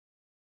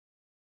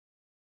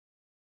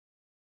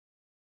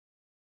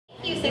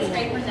sixth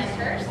grade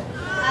presenters.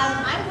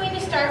 I'm going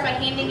to start by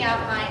handing out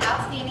my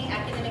Outstanding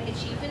Academic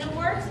Achievement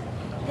Awards.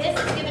 This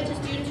is given to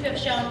students who have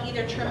shown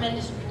either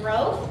tremendous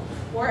growth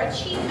or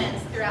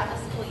achievements throughout the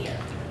school year.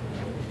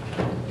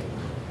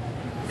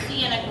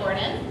 Sienna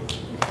Gordon.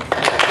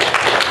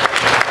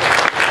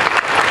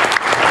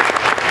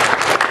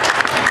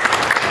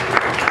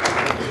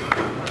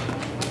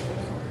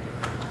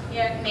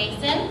 Eric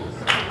Mason.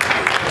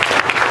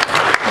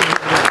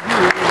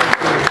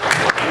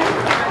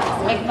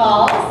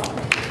 McFalls.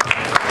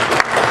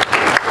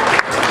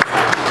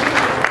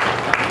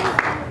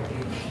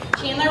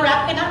 Chandler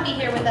Rapp could not be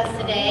here with us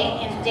today,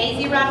 and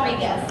Daisy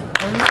Rodriguez.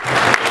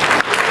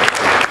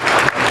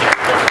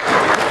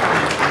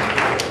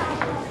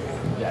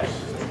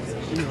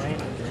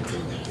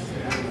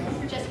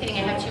 Just kidding, I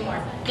have two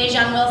more.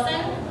 Dejan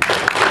Wilson.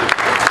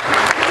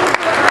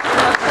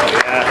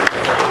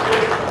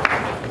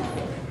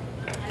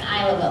 And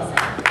Isla Wilson.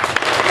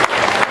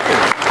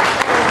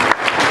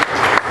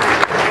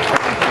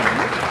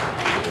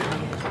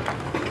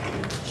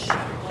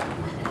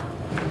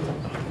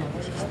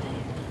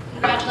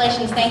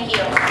 Congratulations, thank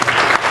you.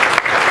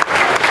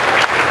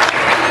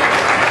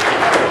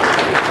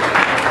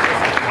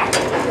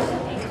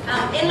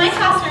 In my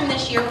classroom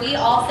this year, we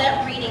all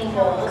set reading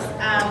goals.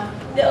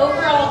 The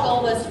overall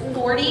goal was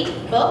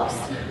 40 books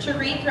to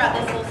read throughout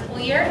this whole school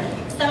year.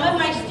 Some of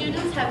my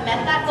students have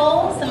met that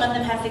goal, some of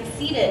them have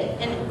succeeded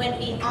and went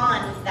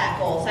beyond that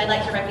goal, so I'd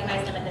like to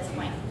recognize them at this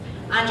point.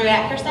 Andre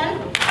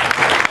Atkerson.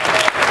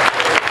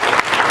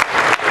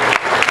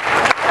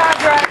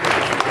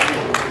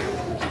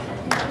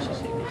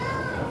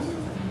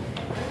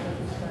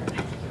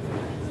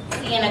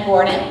 Sienna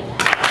Gordon.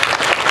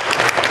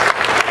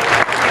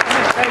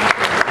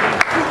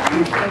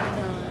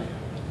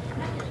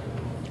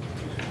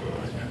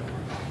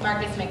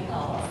 Marcus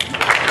McFalls.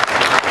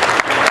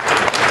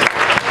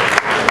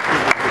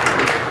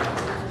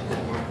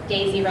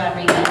 Daisy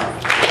Rodriguez.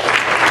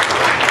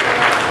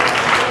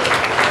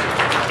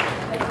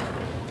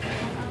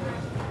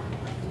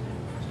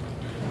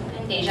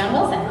 And Dejan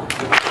Wilson.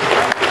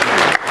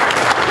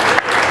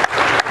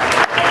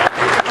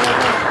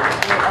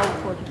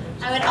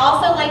 I would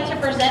also like to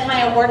present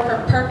my award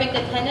for perfect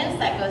attendance.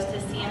 That goes to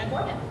Sienna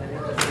Gordon.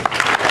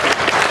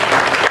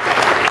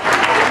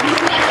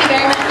 Thank you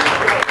very much.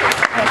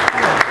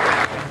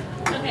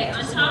 Okay,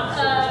 on top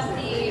of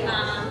the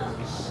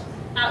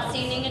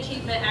Outstanding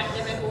Achievement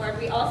Academic Award,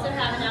 we also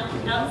have an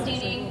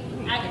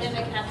Outstanding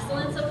Academic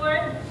Excellence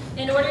Award.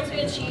 In order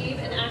to achieve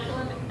an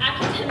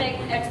Academic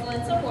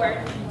Excellence Award,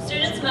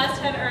 students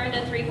must have earned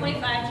a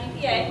 3.5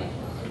 GPA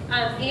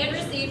and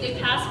received a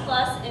Pass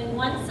Plus in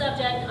one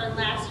subject on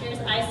last year's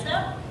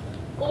ISTEP,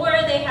 or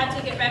they had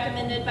to get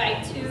recommended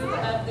by 2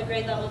 of the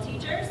grade level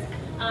teachers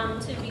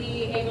to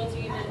be able to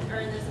even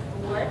earn this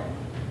award.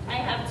 I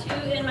have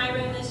 2 in my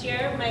room this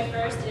year. My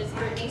first is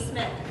Brittany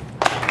Smith.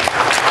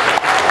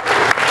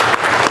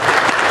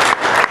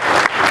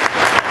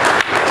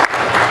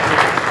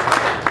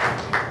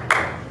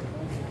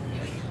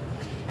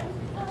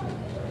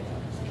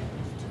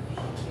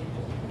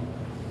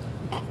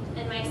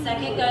 And my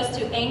second goes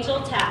to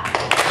Angel Tapp.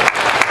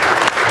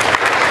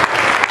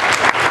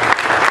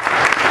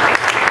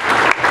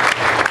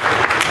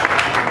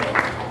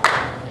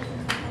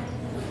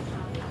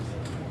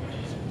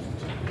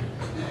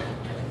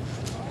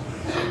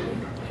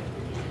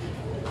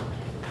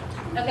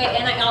 Okay,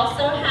 and I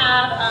also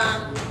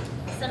have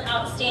some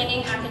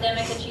outstanding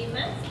academic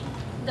achievements.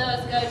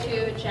 Those go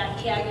to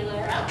Jackie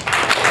Aguilera.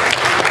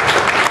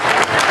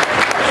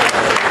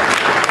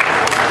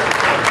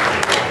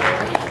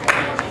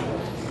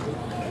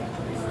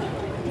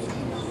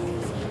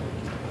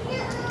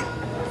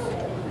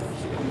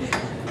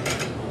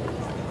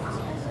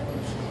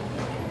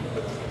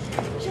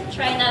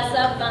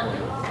 Trinessa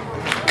Bunton.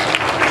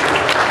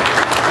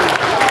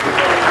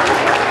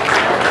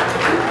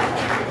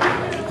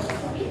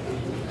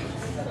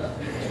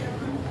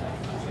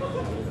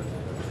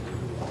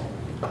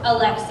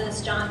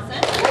 Alexis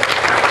Johnson.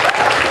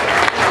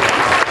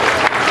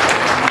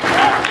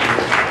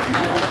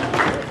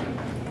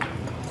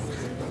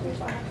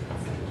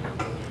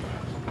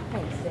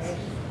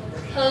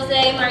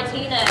 Jose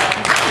Martinez.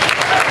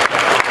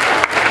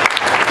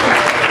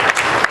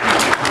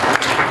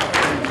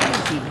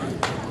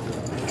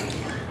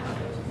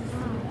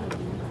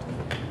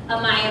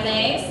 Amaya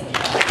Mays.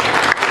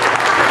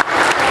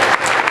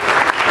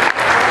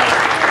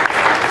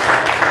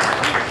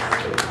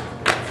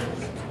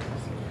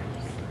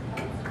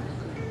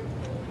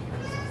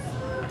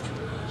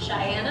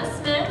 Cheyenne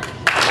Smith.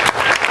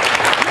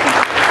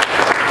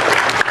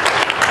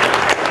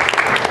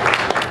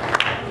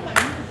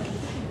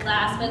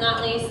 Last but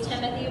not least,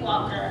 Timothy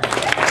Walker.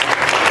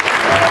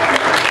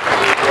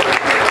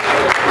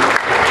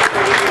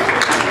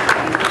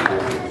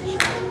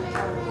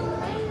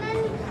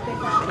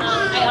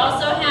 I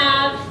also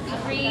have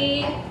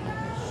 3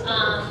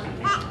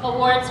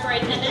 awards for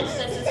attendance.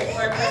 This is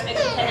for perfect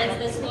attendance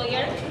this school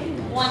year.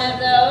 One of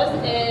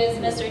those is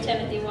Mr.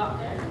 Timothy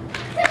Walker.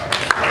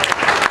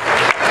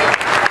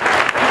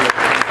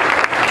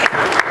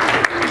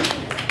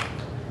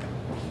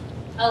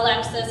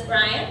 Justice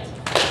Bryant.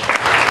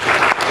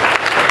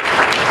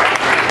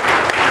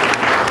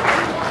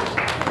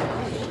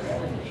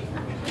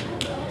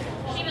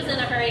 She was in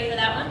a hurry for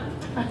that one.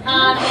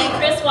 And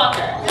Chris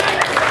Walker.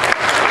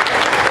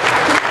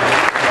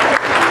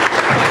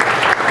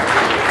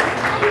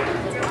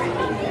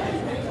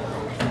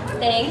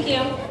 Thank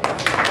you.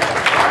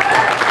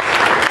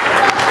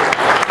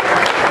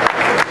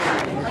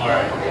 All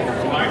right.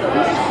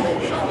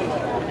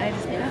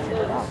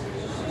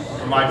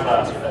 For my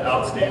class, for the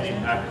Outstanding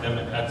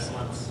Academic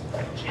Excellence,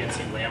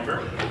 Chancey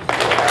Lambert.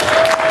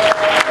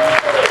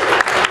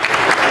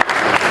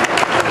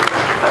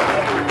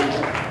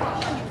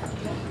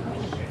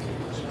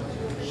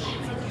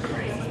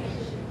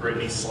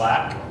 Brittany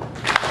Slack.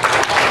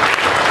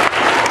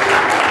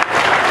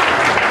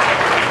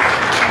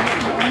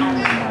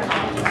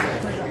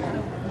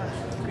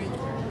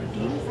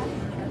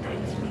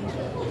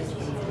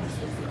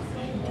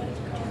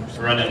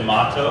 Brennan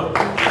Mato.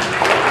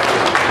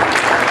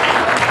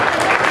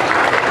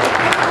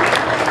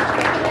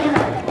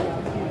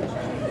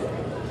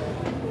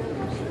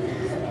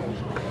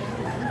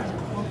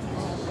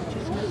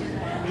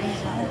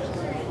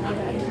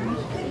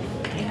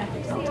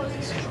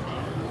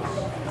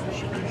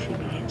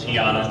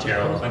 Tiana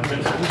Terrell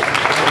Clinton.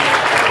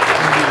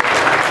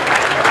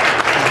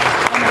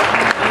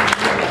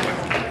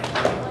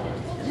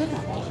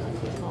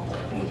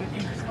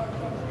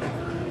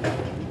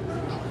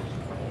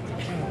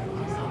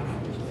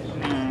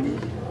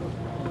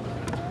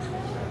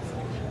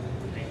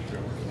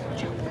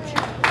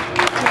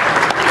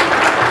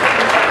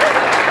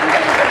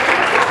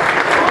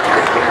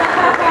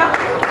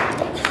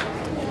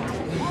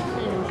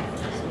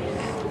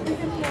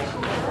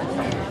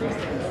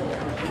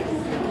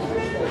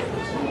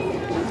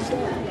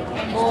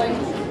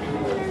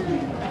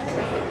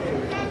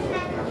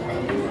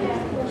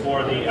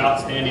 For the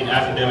Outstanding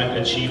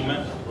Academic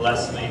Achievement,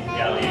 Leslie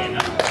Galliena.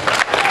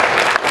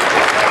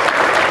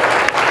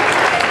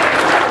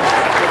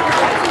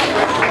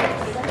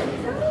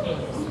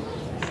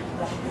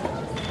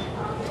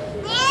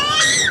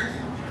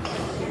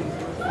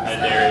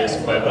 Darius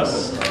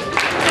Cuevas.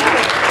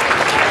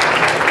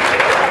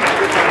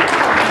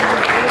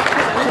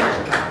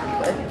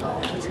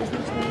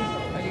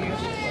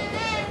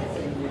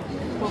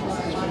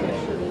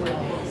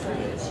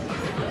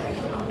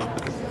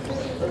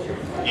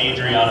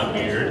 Adriana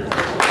Beard.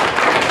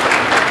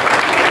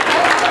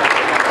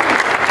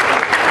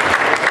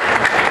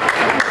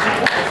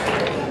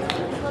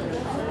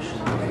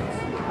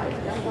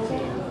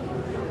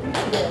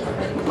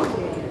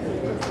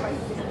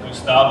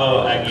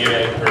 Gustavo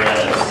Aguirre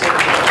Perez.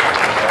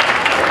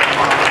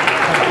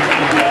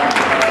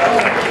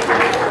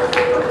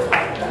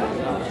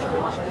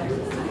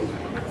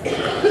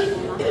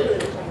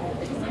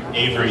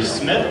 Avery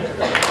Smith.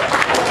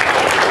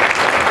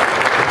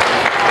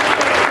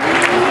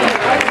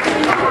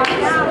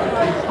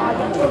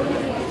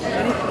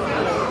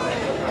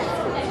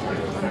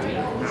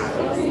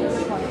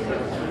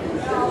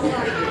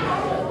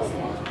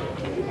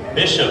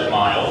 Bishop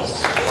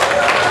Miles.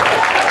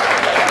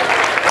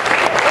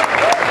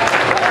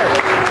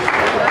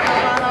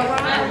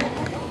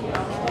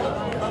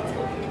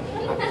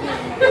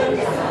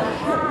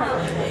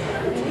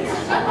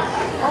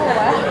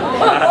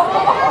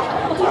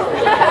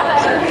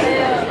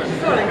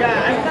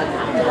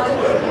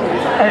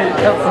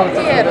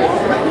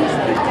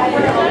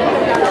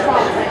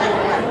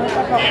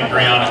 And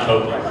Brianna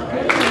Copeland.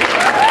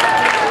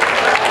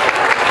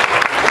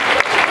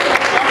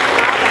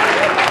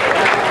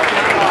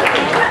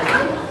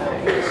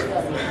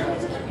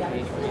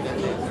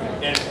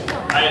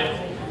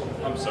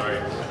 I'm sorry,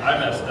 I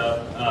messed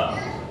up.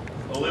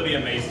 Olivia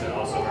Mason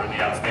also earned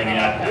the Outstanding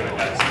Academic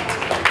Excellence.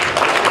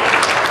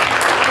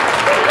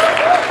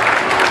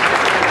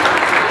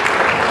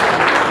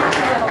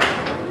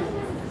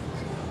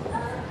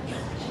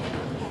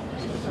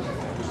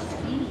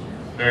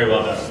 Very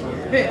well done.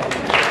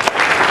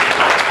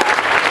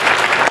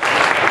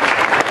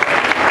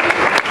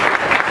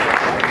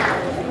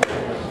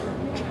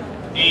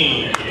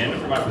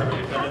 And for my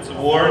Perfect Attendance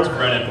Awards,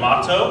 Brennan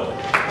Mato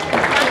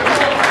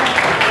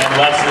and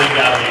Leslie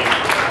Galliena.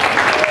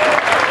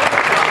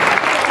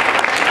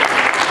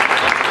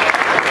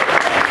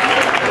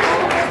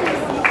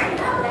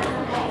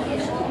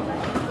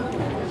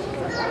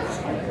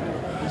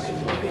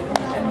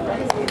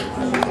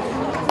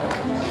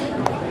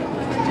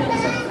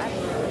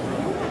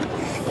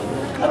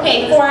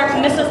 Okay, for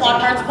Mrs.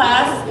 Lockhart's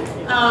class,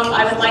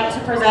 I would like to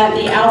present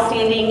the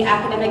Outstanding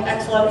Academic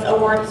Excellence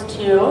Awards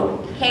to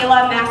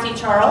Kayla Massey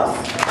Charles,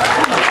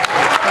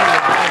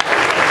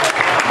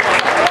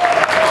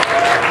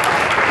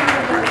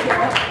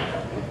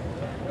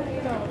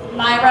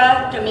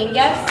 Myra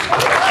Dominguez,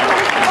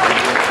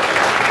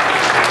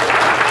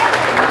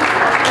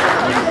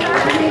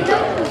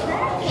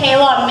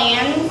 Kayla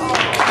Mann,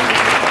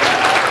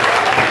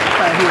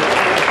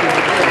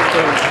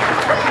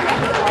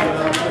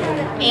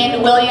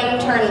 and William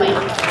Turnley.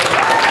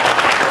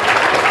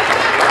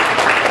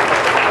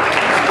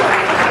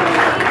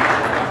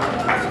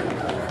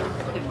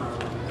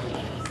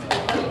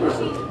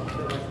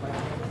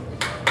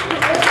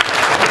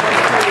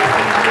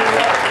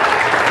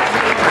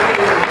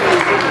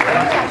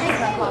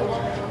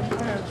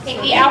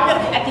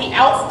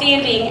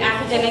 Outstanding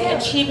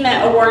Academic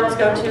Achievement Awards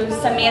go to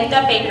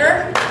Samantha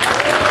Baker.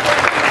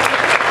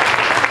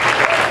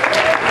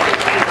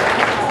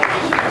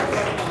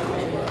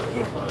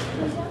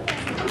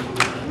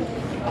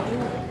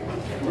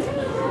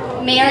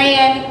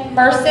 Marian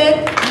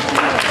Merced.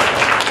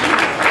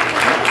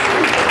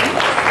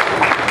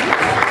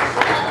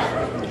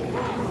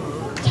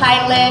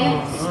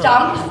 Tylin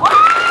Stump.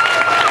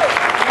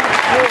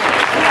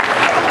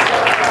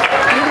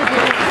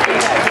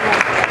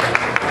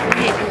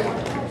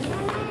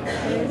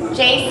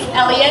 Jace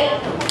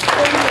Elliott.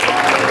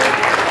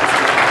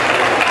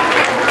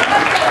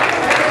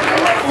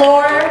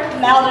 Flor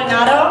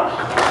Maldonado.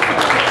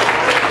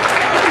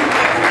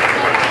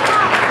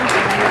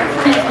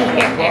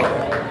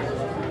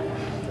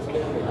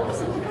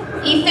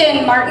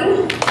 Ethan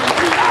Martin.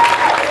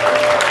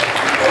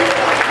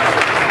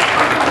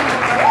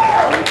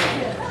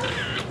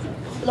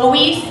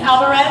 Luis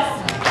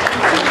Alvarez.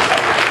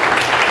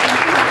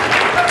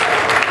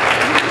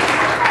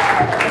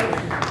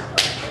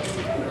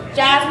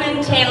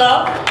 Jasmine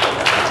Taylor.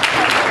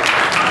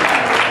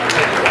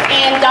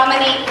 And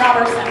Dominique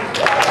Robertson.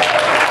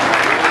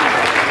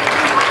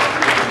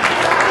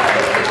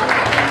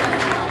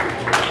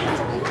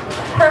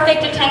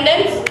 Perfect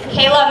attendance,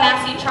 Kayla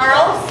Massey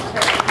Charles.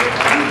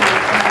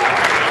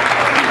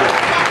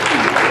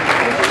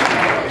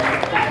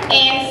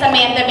 And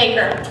Samantha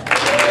Baker.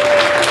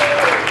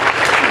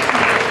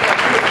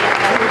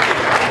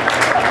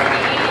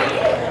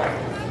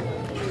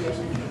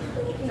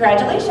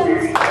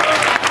 Congratulations.